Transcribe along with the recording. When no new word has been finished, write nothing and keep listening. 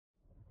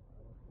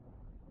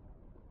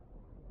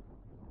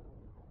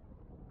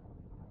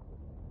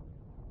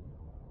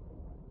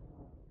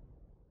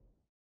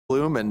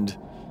Bloom, and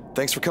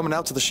thanks for coming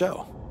out to the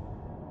show.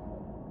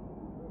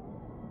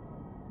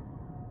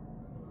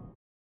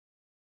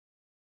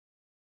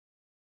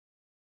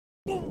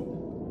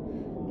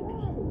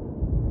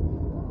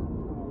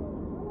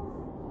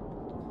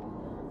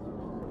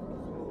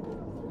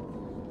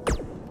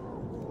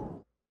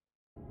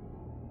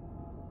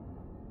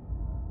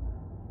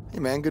 Hey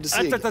man, good to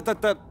see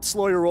you.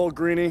 Slow your roll,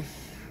 Greenie.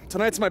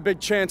 Tonight's my big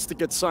chance to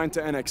get signed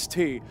to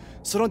NXT,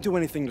 so don't do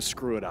anything to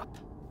screw it up.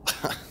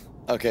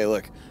 Okay,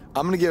 look,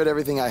 I'm gonna give it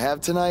everything I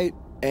have tonight,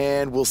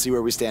 and we'll see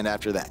where we stand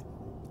after that.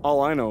 All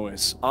I know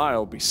is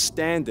I'll be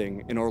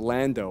standing in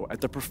Orlando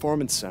at the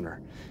Performance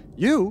Center.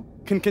 You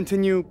can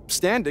continue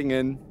standing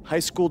in high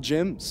school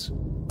gyms.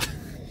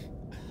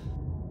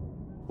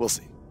 We'll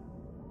see.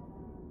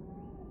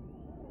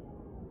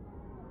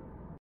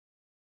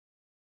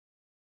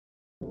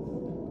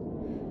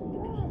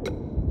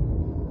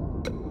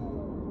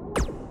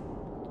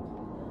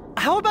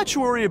 How about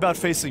you worry about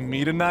facing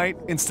me tonight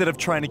instead of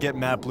trying to get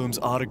Matt Bloom's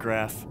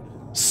autograph,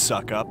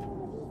 suck up?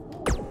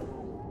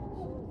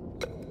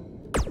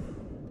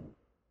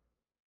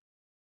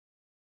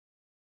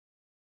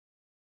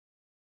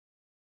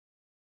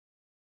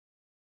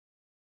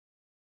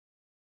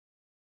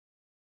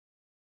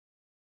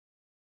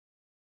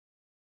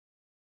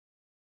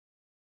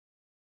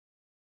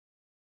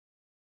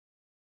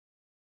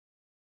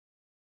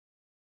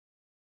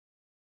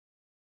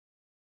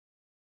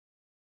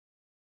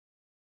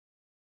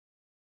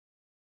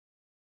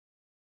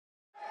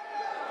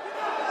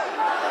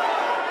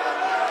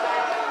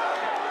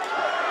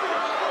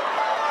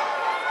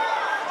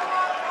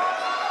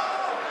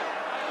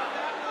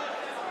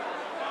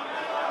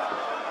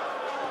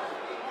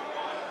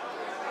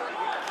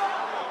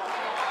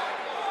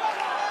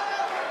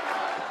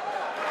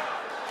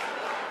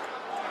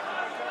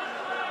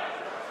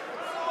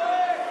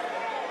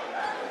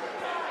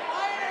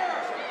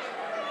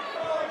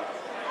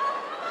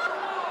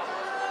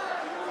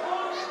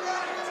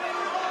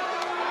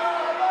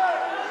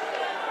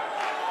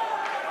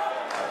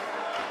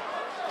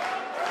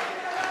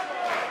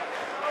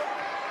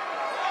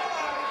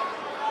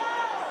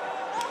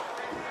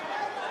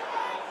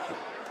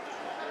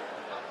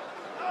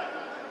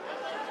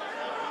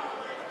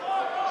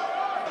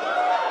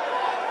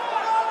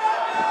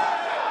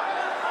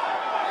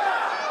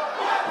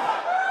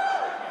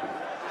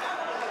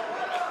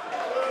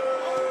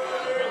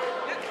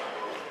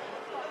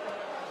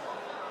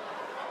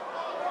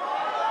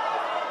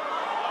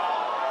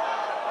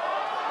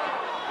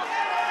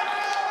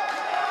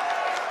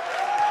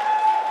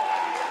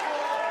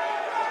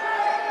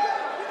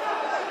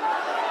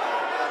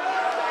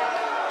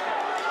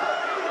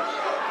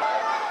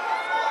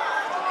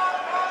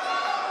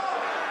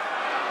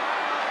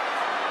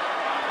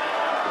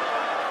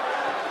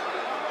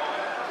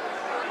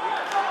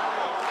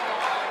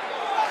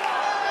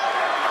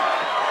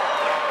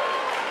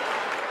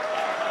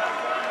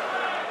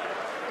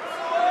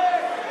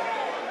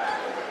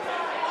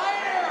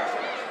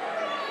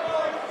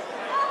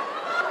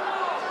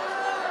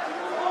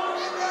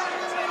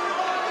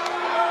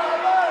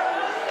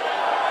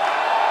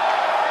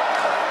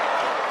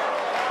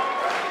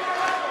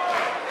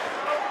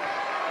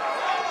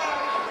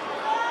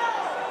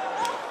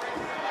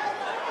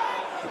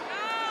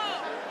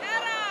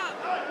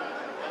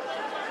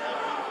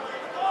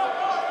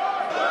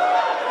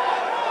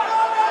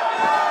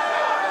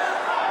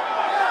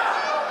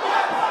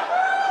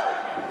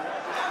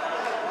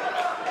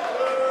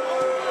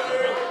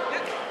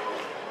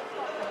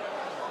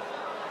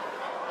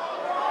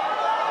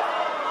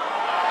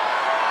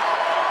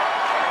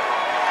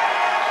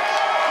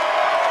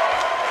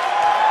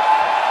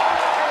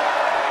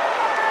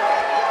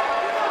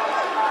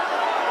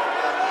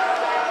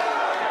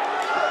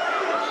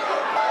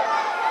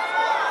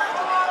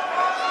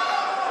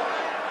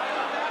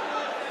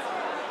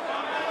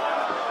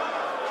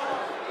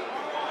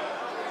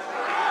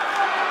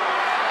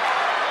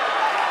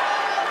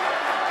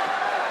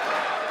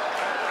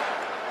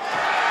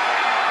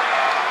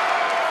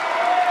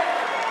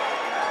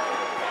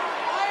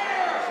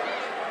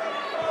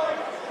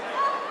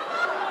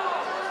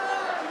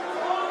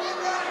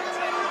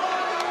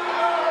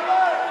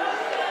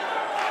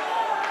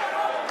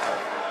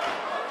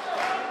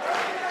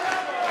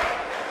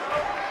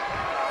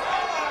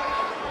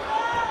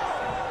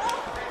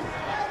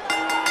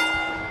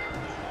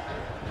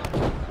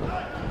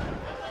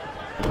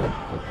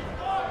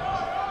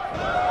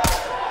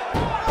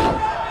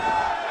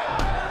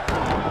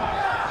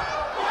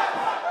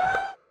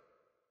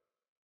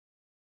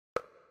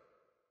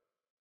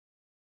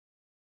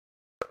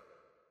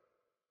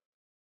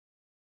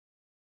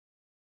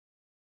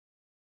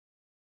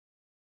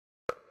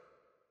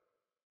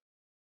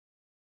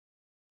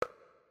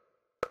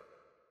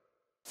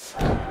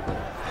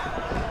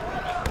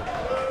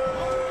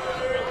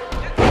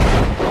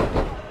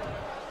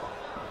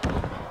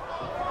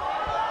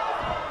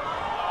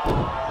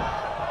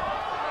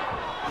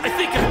 I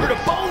think I heard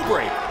a bone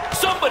break.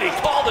 Somebody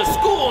call the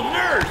school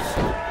nurse.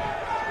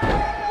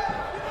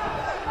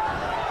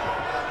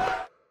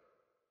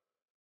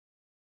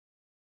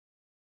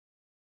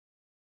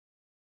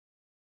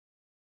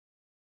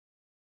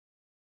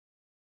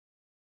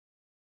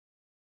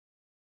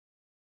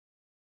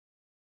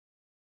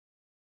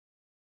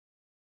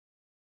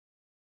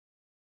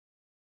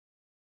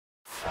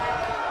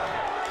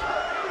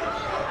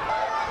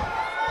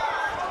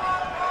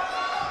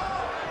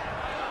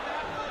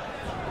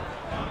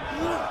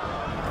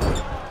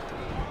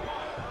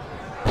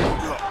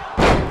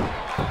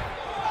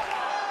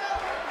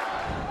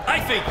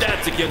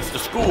 That's against the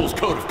school's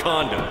code of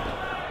conduct.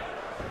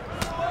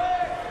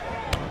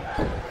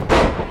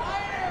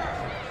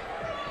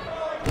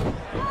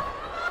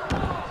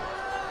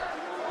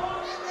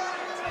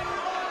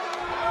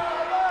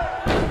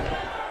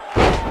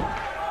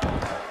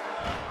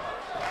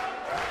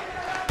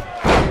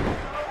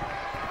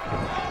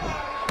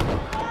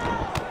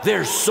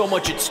 There's so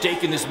much at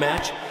stake in this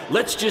match.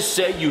 Let's just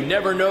say you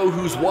never know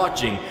who's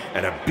watching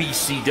at a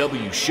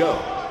BCW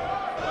show.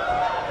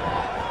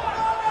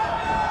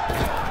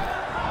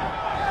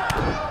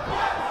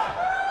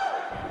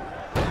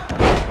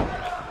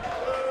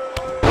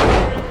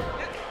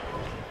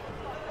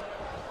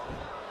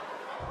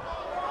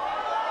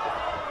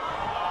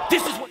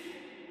 This is what...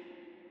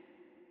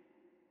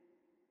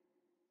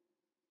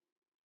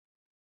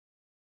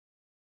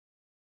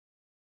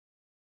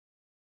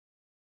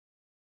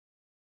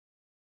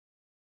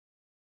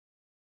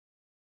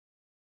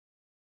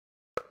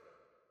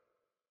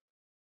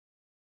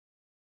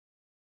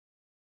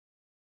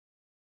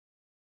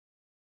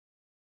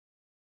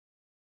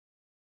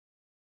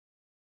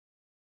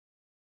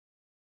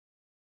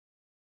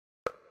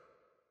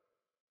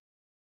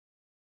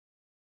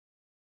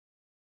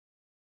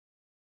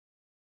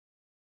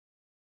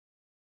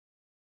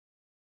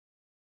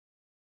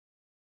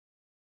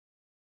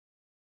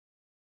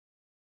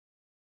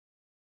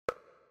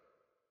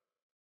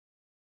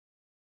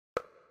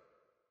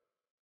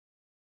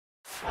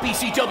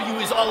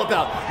 BCW is all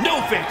about no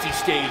fancy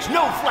stage,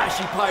 no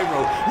flashy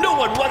pyro, no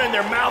one running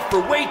their mouth for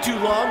way too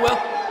long,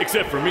 well,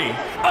 except for me.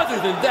 Other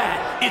than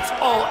that, it's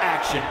all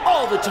action,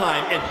 all the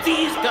time, and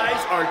these guys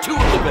are two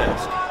of the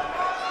best.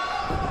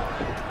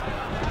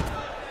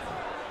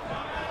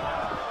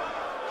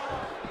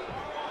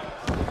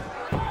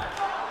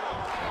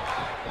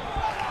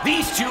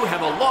 These two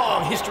have a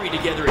long history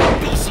together in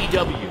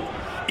BCW.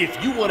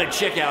 If you want to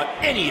check out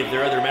any of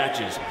their other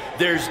matches,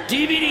 there's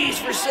DVDs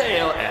for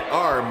sale at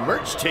our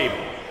merch table.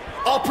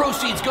 All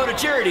proceeds go to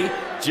charity.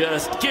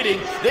 Just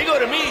kidding. They go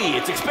to me.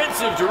 It's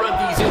expensive to run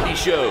these indie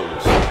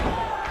shows.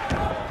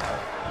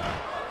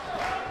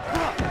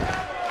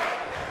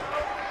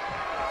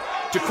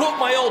 To quote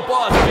my old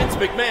boss, Vince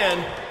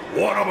McMahon,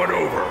 "One of it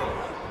over."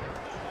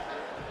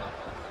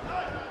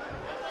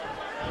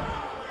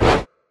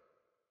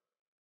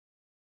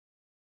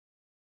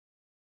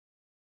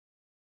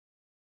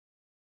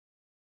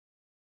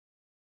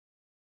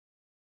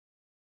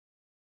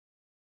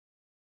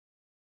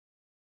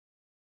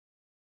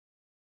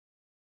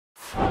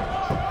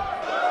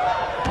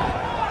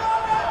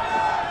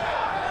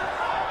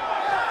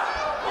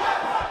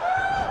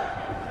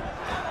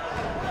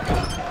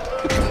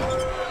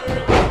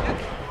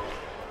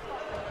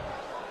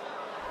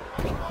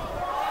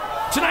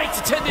 Tonight's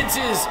attendance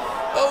is,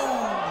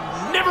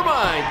 oh, never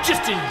mind.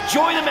 Just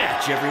enjoy the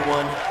match,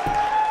 everyone.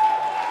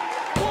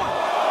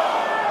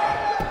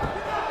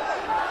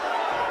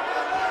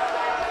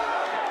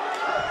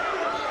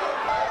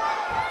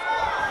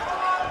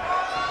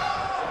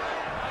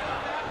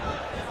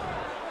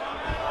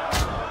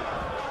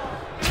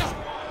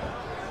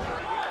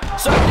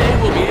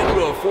 Someday we'll be able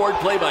to afford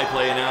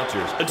play-by-play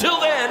announcers.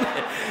 Until then,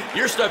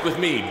 you're stuck with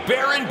me,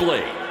 Baron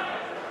Blade.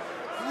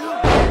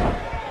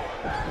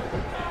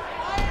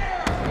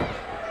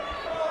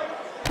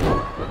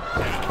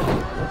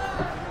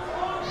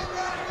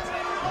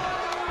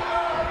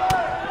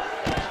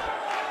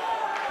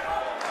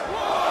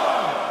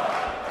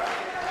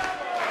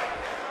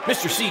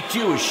 Mr.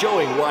 CQ is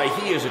showing why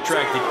he has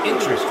attracted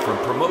interest from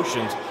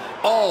promotions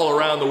all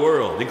around the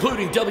world,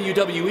 including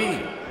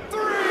WWE.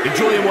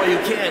 Enjoy him while you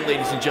can,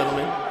 ladies and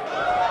gentlemen.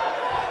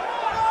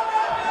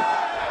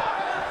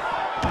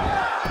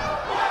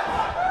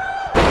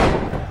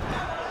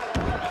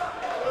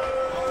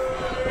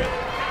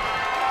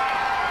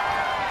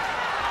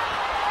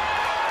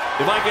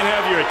 If I can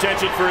have your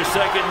attention for a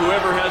second,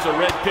 whoever has a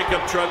red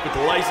pickup truck with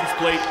the license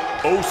plate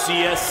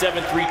OCS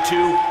 732,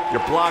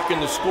 you're blocking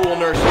the school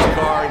nurse's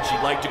car and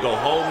she'd like to go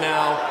home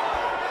now.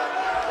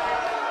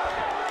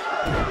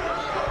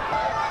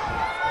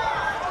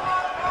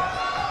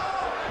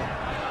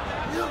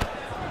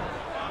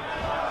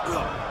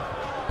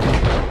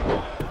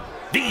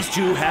 These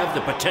two have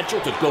the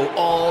potential to go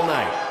all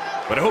night.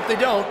 But I hope they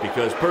don't,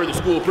 because per the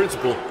school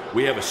principal,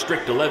 we have a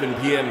strict 11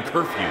 p.m.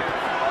 curfew.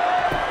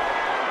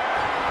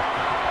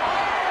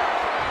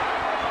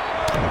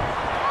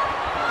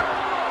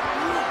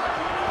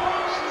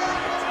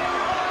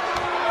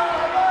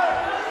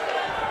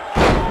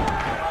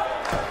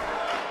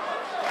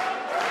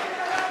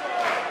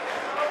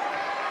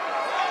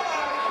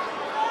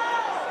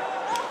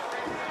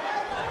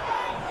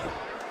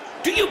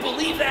 Do you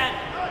believe that?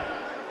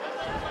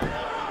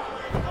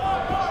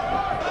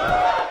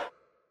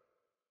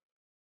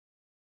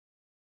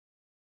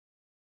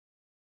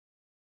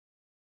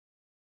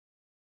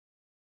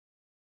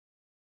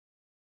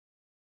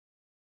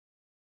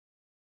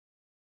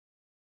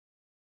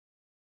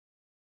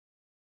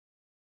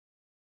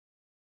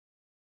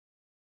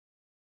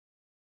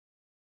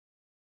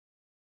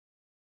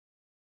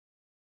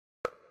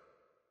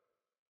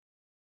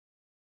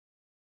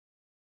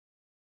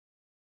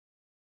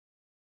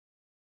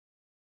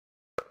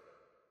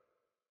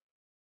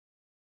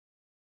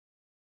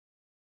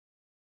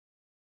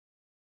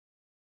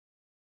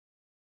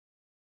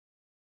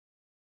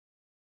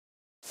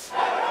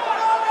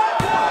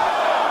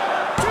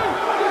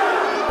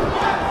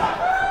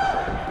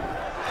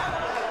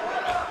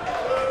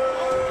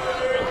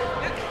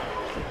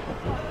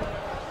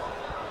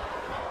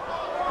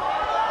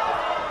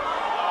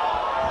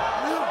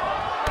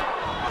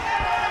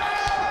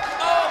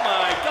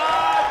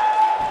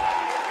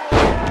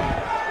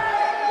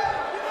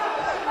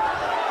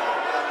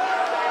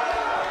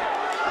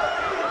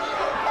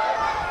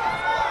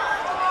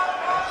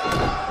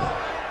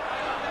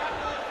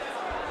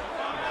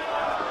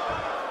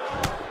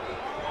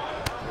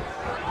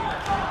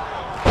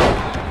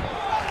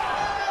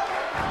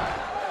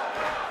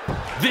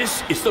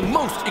 This is the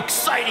most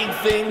exciting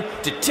thing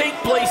to take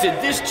place in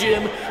this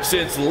gym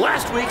since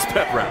last week's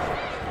pep rally.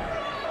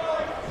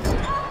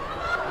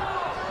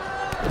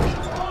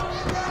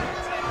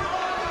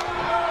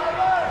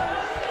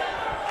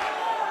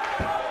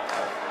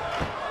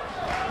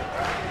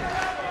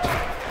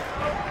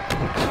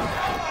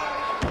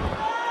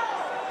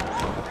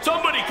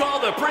 Somebody call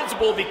the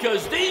principal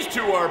because these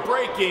two are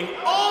breaking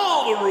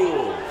all the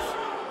rules.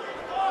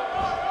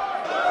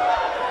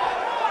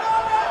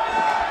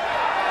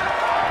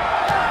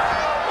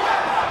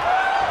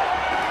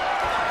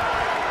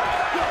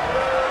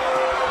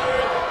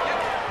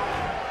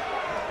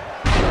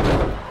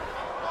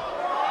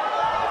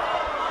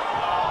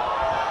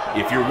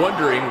 If you're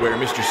wondering where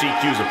Mr.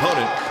 CQ's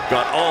opponent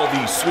got all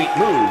these sweet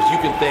moves, you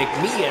can thank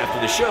me after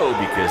the show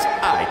because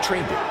I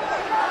trained him.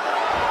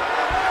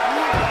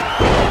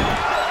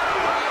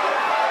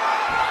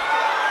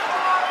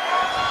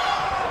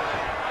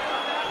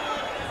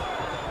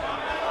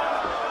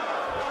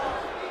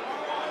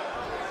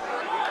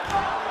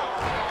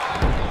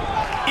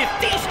 If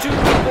these two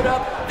keep it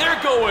up,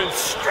 they're going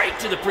straight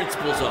to the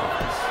principal's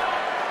office.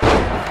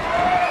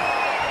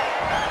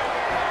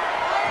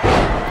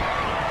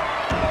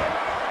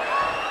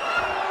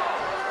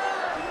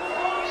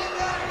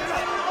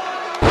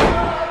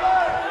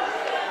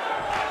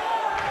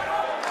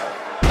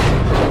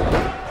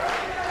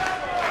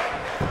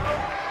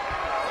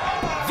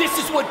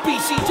 This is what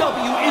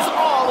BCW is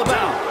all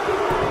about.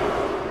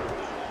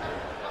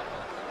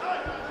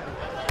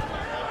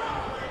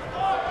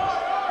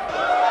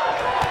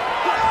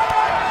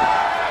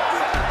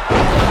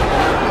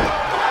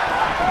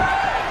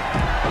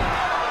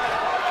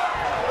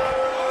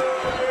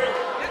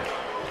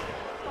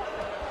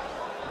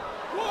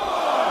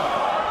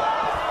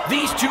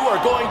 These two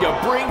are going to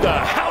bring the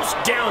house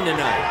down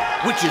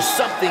tonight, which is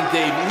something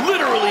they've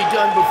literally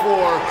done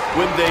before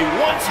when they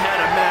once had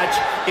a match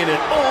in an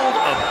old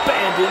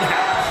abandoned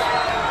house.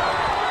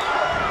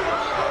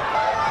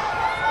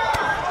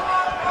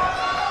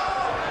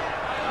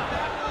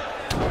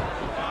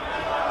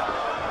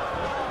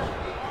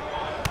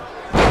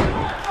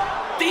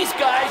 These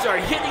guys are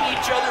hitting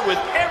each other with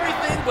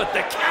everything but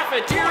the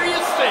cafeteria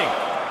sink.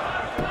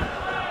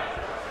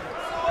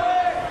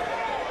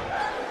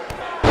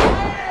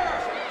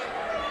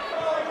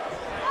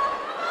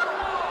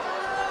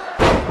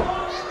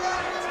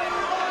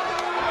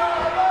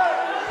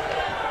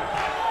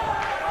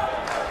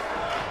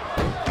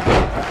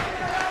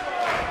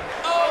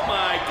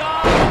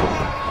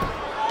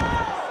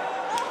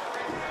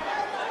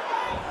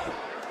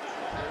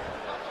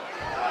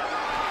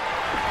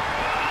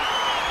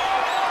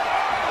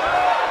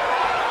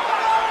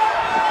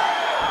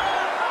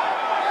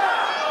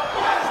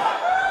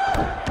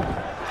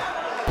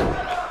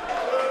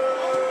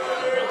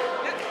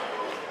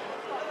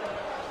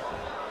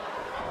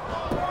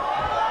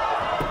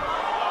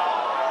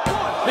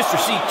 Mr.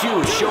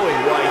 CQ is showing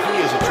why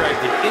he has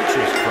attracted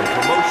interest from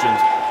promotions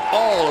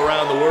all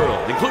around the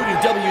world, including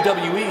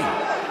WWE.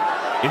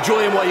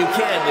 Enjoy him while you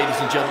can,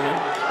 ladies and gentlemen.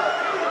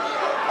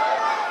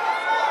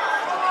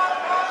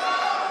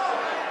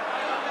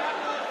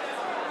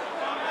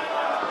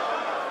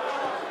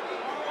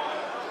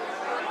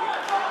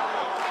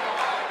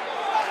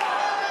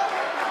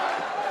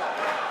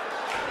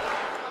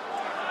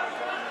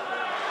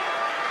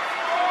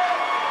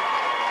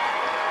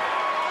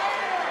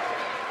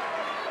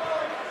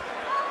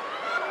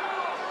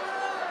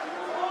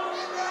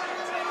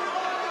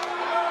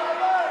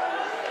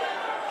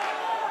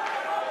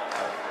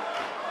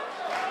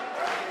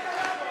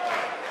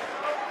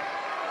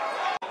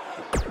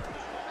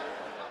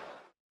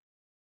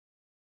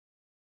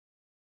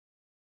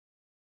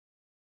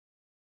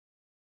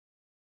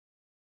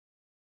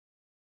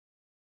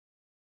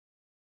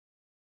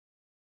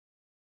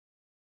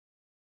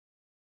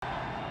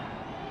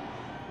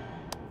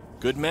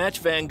 Good match,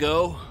 Van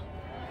Gogh.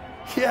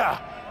 Yeah,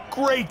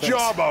 great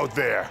job out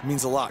there. It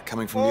means a lot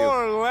coming from you.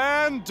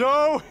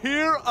 Orlando,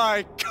 here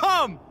I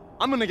come!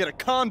 I'm gonna get a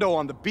condo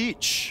on the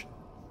beach.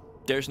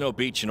 There's no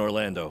beach in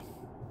Orlando.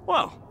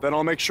 Well, then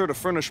I'll make sure to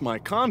furnish my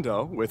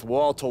condo with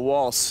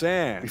wall-to-wall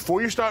sand.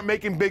 Before you start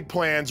making big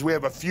plans, we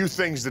have a few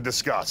things to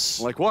discuss.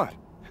 Like what?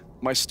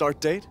 My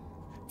start date?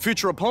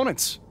 Future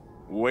opponents?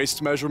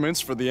 Waist measurements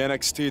for the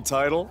NXT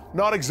title?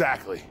 Not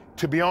exactly.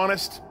 To be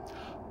honest,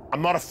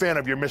 I'm not a fan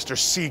of your Mr.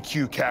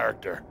 CQ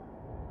character.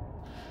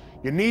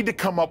 You need to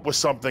come up with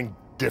something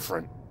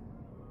different.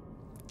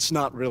 It's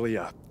not really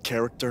a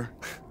character,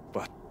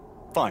 but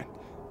fine.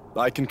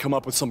 I can come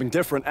up with something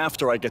different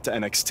after I get to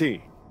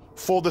NXT.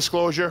 Full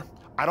disclosure,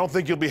 I don't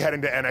think you'll be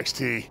heading to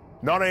NXT.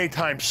 Not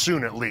anytime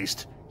soon, at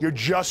least. You're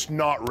just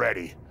not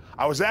ready.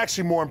 I was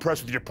actually more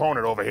impressed with your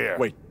opponent over here.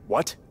 Wait,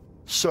 what?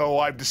 So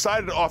I've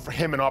decided to offer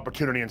him an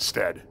opportunity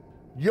instead.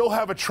 You'll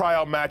have a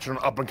tryout match on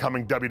an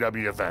up-and-coming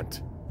WWE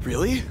event.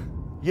 Really?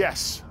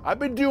 Yes, I've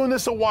been doing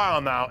this a while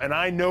now, and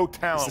I know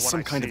talent Is this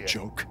when some kind I see of it.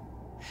 joke?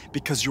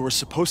 Because you were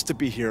supposed to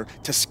be here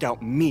to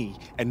scout me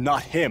and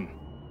not him.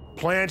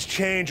 Plans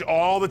change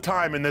all the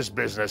time in this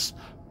business.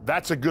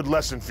 That's a good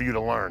lesson for you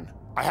to learn.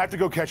 I have to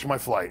go catch my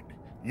flight.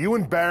 You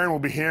and Baron will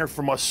be hearing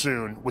from us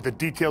soon with the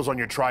details on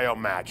your tryout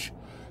match.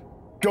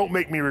 Don't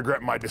make me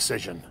regret my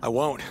decision. I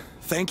won't.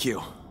 Thank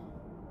you.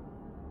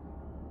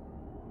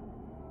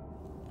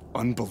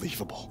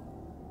 Unbelievable.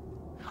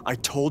 I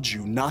told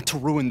you not to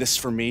ruin this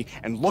for me,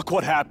 and look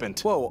what happened.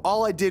 Whoa,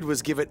 all I did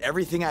was give it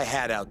everything I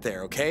had out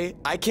there, okay?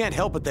 I can't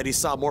help it that he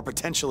saw more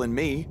potential in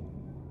me.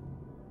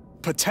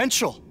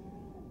 Potential?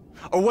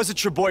 Or was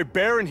it your boy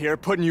Baron here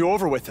putting you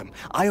over with him?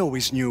 I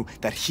always knew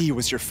that he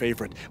was your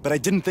favorite, but I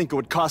didn't think it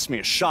would cost me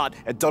a shot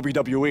at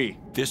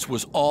WWE. This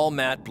was all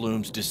Matt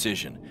Bloom's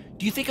decision.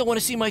 Do you think I want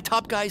to see my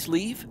top guys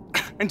leave?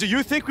 And do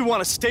you think we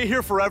want to stay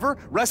here forever,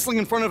 wrestling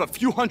in front of a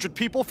few hundred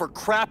people for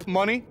crap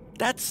money?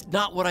 That's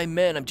not what I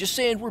meant. I'm just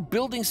saying we're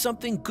building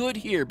something good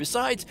here.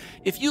 Besides,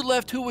 if you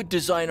left, who would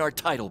design our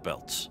title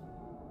belts?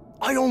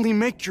 I only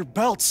make your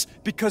belts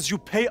because you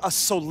pay us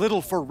so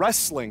little for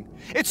wrestling.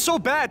 It's so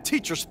bad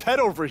Teacher's pet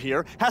over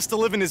here has to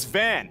live in his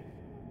van.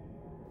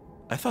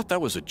 I thought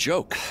that was a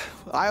joke.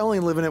 I only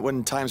live in it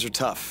when times are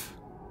tough,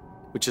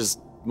 which is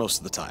most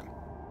of the time.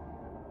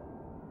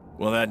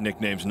 Well, that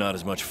nickname's not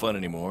as much fun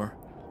anymore.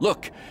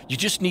 Look, you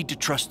just need to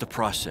trust the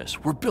process.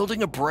 We're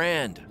building a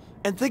brand.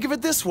 And think of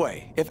it this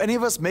way, if any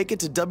of us make it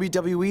to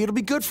WWE, it'll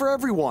be good for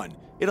everyone.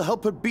 It'll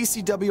help put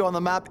BCW on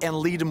the map and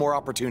lead to more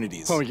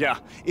opportunities. Oh yeah,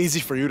 easy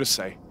for you to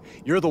say.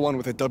 You're the one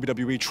with a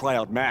WWE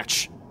tryout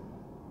match.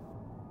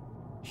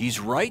 He's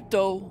right,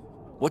 though.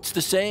 What's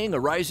the saying? A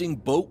rising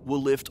boat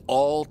will lift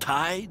all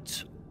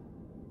tides?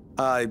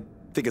 I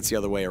think it's the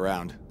other way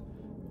around.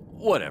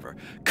 Whatever.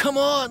 Come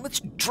on, let's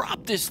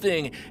drop this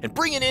thing and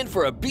bring it in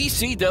for a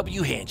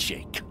BCW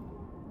handshake.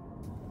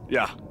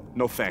 Yeah,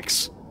 no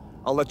thanks.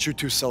 I'll let you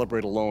two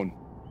celebrate alone.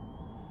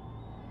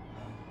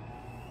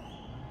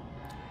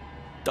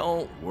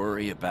 Don't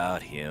worry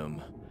about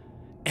him.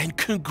 And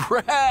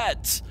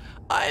congrats!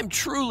 I am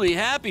truly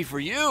happy for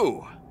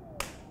you.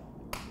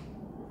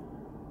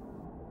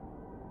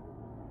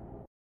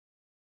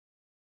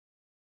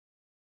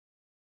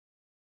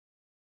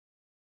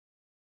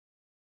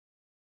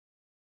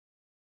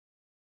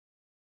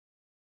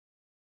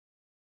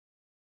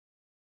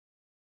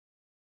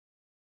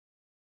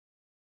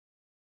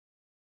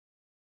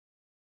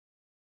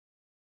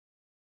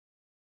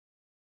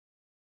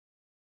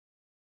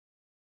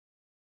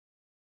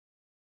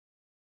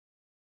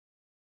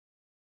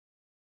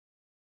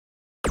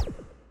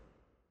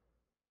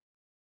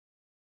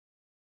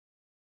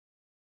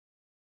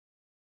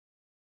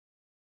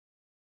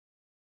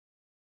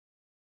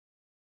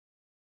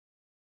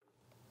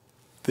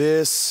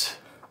 This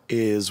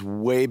is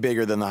way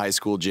bigger than the high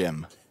school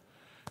gym,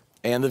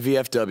 and the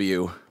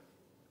VFW,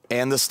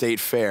 and the state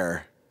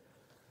fair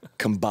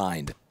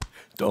combined.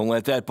 Don't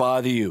let that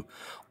bother you.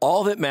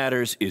 All that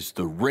matters is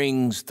the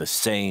ring's the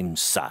same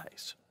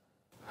size.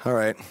 All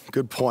right,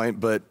 good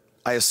point, but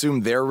I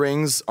assume their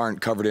rings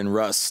aren't covered in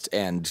rust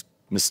and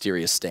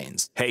mysterious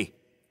stains. Hey,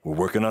 we're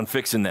working on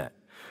fixing that.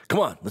 Come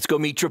on, let's go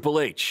meet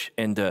Triple H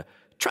and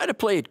try to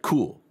play it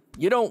cool.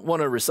 You don't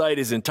want to recite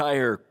his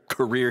entire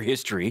career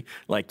history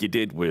like you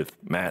did with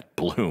Matt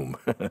Bloom.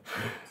 It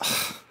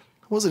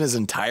wasn't his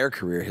entire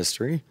career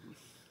history.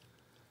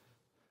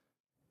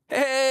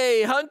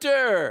 Hey,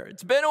 Hunter!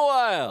 It's been a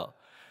while.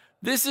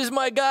 This is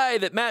my guy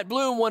that Matt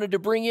Bloom wanted to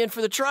bring in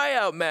for the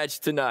tryout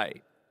match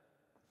tonight.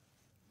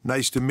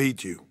 Nice to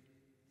meet you.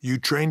 You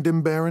trained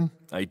him, Baron?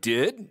 I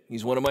did.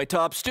 He's one of my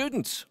top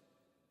students.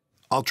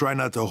 I'll try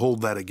not to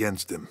hold that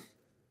against him.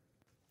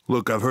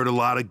 Look, I've heard a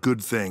lot of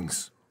good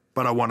things,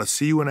 but I want to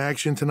see you in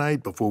action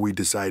tonight before we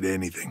decide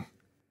anything.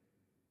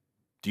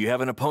 Do you have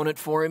an opponent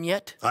for him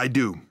yet? I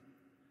do.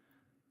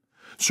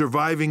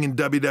 Surviving in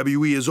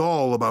WWE is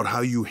all about how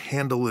you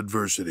handle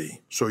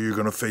adversity, so you're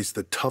going to face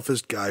the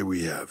toughest guy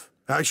we have.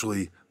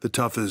 Actually, the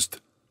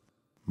toughest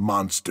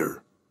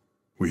monster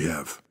we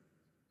have.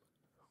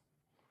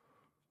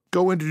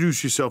 Go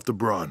introduce yourself to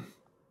Braun.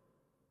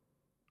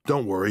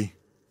 Don't worry,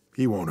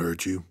 he won't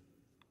hurt you.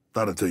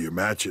 Not until your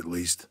match, at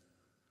least.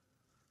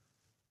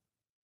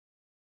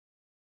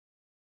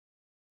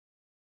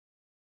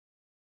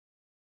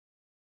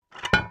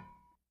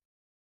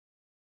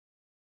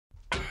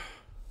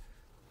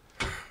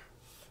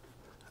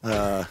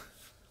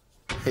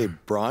 Hey,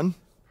 Braun?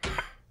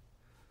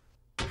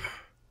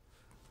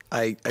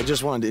 I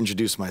just wanted to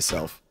introduce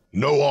myself.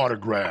 No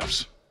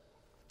autographs.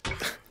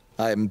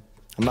 I'm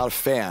not a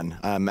fan.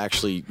 I'm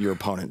actually your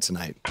opponent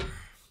tonight.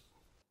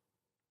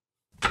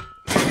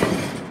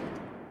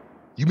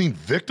 You mean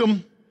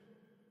victim?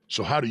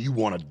 So how do you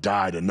want to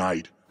die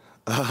tonight?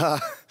 I'd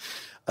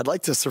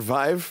like to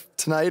survive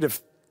tonight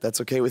if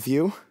that's okay with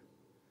you.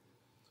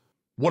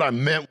 What I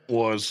meant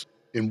was,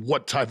 in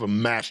what type of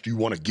match do you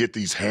want to get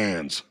these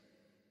hands?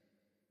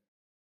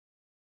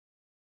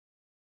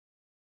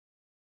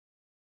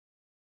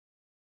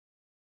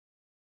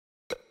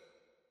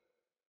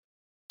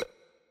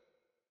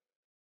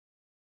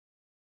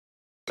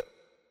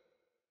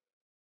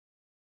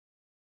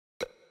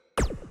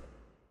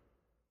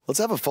 Let's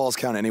have a Falls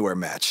Count Anywhere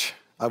match.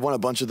 I've won a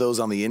bunch of those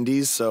on the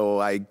indies,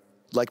 so I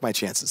like my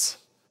chances.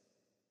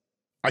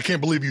 I can't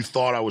believe you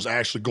thought I was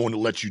actually going to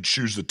let you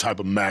choose the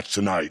type of match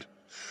tonight.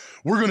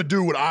 We're going to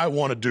do what I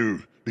want to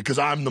do because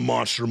I'm the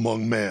monster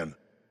among men.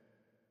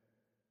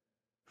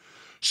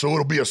 So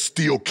it'll be a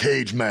steel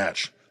cage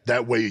match.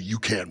 That way you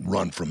can't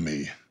run from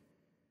me.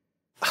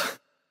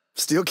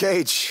 Steel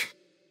cage.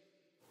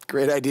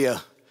 Great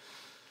idea.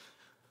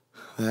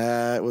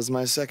 That was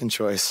my second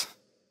choice.